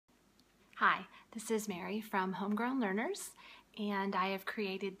Hi, this is Mary from Homegrown Learners, and I have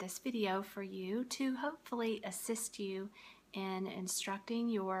created this video for you to hopefully assist you in instructing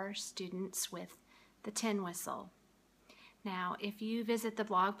your students with the tin whistle. Now, if you visit the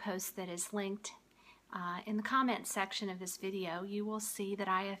blog post that is linked in the comments section of this video, you will see that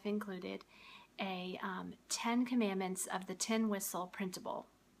I have included a 10 Commandments of the Tin Whistle printable.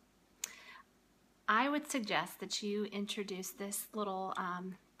 I would suggest that you introduce this little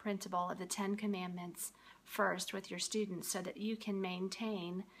printable of the 10 Commandments first with your students so that you can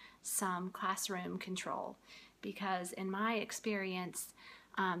maintain some classroom control, because in my experience,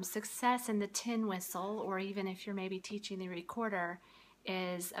 success in the tin whistle, or even if you're maybe teaching the recorder,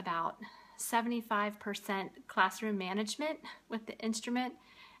 is about 75% classroom management with the instrument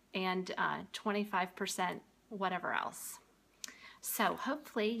and 25% whatever else. So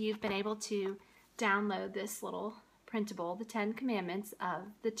hopefully you've been able to download this little printable, the 10 Commandments of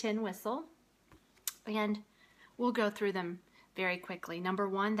the Tin Whistle, and we'll go through them very quickly. Number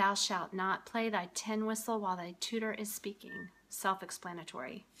 1, thou shalt not play thy tin whistle while thy tutor is speaking.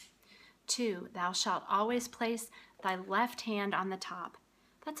 Self-explanatory. 2, thou shalt always place thy left hand on the top.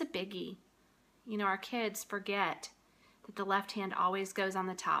 That's a biggie. You know, our kids forget that the left hand always goes on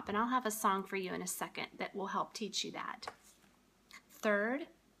the top, and I'll have a song for you in a second that will help teach you that. 3rd,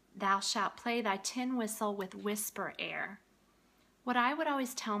 thou shalt play thy tin whistle with whisper air. What I would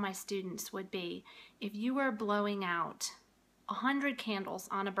always tell my students would be, if you were blowing out 100 candles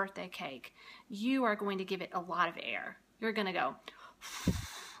on a birthday cake, you are going to give it a lot of air. You're going to go,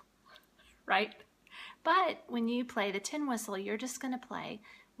 right? But when you play the tin whistle, you're just going to play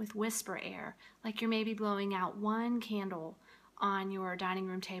with whisper air, like you're maybe blowing out 1 candle on your dining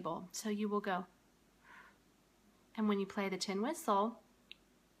room table. So you will go, and when you play the tin whistle,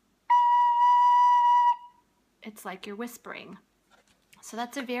 it's like you're whispering. So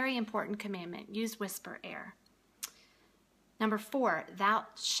that's a very important commandment. Use whisper air. Number 4, thou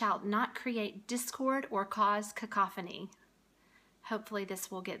shalt not create discord or cause cacophony. Hopefully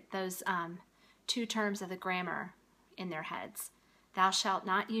this will get those 2 terms of the grammar in their heads. Thou shalt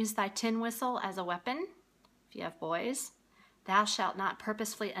not use thy tin whistle as a weapon, if you have boys. Thou shalt not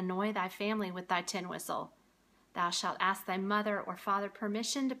purposefully annoy thy family with thy tin whistle. Thou shalt ask thy mother or father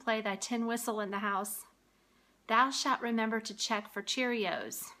permission to play thy tin whistle in the house. Thou shalt remember to check for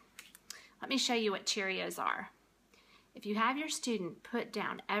Cheerios. Let me show you what Cheerios are. If you have your student put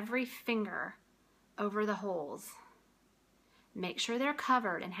down every finger over the holes, make sure they're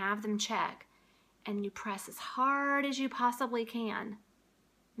covered and have them check, and you press as hard as you possibly can.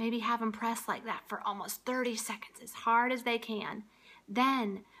 Maybe have them press like that for almost 30 seconds, as hard as they can.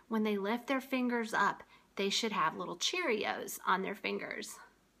 Then, when they lift their fingers up, they should have little Cheerios on their fingers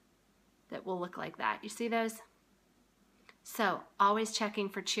that will look like that. You see those? So, always checking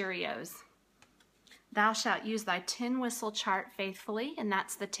for Cheerios. Thou shalt use thy tin whistle chart faithfully, and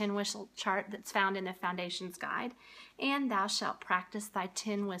that's the tin whistle chart that's found in the Foundations Guide. And thou shalt practice thy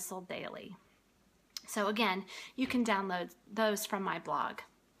tin whistle daily. So again, you can download those from my blog.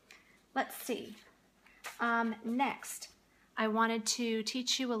 Let's see. Next, I wanted to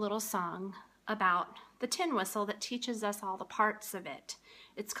teach you a little song about the tin whistle that teaches us all the parts of it.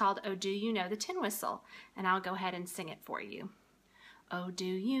 It's called Oh Do You Know the Tin Whistle, and I'll go ahead and sing it for you. Oh, do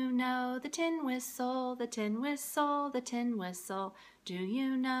you know the tin whistle, the tin whistle, the tin whistle? Do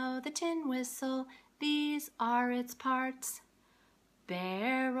you know the tin whistle? These are its parts.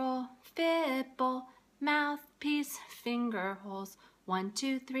 Barrel, fipple, mouthpiece, finger holes. 1,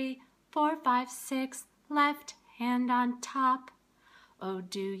 2, 3, 4, 5, 6, left hand on top. Oh,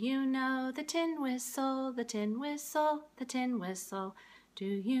 do you know the tin whistle, the tin whistle, the tin whistle? Do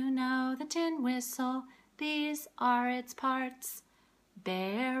you know the tin whistle? These are its parts.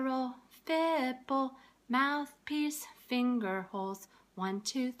 Barrel, fipple, mouthpiece, finger holes. 1,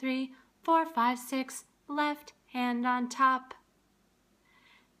 2, 3, 4, 5, 6, left hand on top.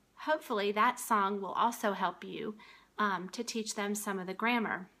 Hopefully that song will also help you to teach them some of the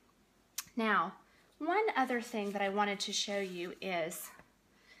grammar. Now, one other thing that I wanted to show you is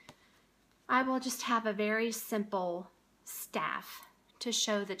I will just have a very simple staff to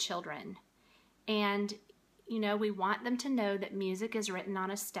show the children. And, you know, we want them to know that music is written on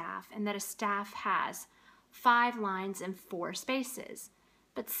a staff and that a staff has 5 lines and 4 spaces.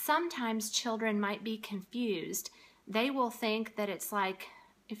 But sometimes children might be confused. They will think that it's like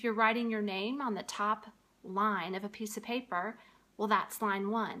if you're writing your name on the top line of a piece of paper, well, that's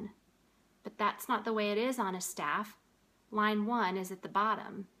line 1. But that's not the way it is on a staff. Line 1 is at the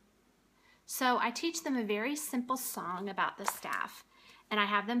bottom. So I teach them a very simple song about the staff, and I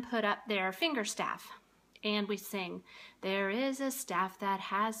have them put up their finger staff And we sing, there is a staff that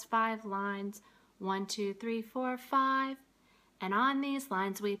has 5 lines, 1, 2, 3, 4, 5. And on these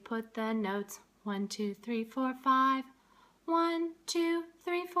lines we put the notes, 1, 2, 3, 4, 5. 1, 2,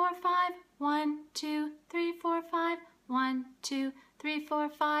 3, 4, 5. 1, 2, 3, 4, 5. 1, 2, 3, 4,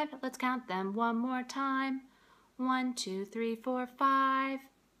 5. Let's count them one more time. 1, 2, 3, 4, 5.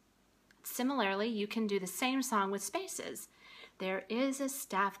 Similarly, you can do the same song with spaces. There is a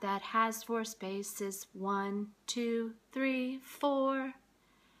staff that has 4 spaces, 1, 2, 3, 4.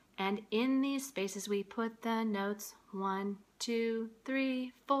 And in these spaces we put the notes, 1, 2,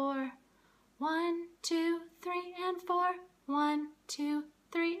 3, 4. 1, 2, 3, and 4. 1, 2,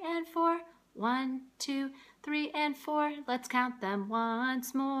 3, and 4. 1, 2, 3, and 4. Let's count them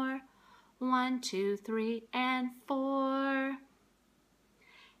once more. 1, 2, 3, and 4.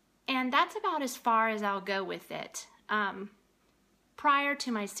 And that's about as far as I'll go with it. Prior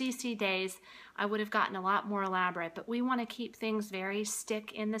to my CC days, I would have gotten a lot more elaborate, but we want to keep things very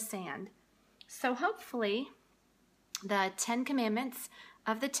stick in the sand. So hopefully the 10 commandments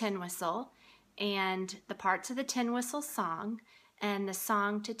of the tin whistle and the parts of the tin whistle song and the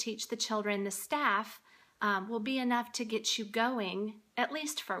song to teach the children the staff will be enough to get you going, at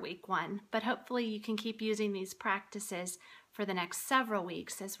least for week 1. But hopefully you can keep using these practices for the next several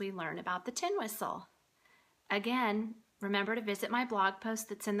weeks as we learn about the tin whistle. Again, remember to visit my blog post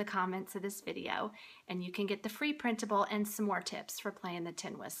that's in the comments of this video, and you can get the free printable and some more tips for playing the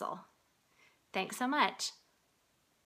tin whistle. Thanks so much.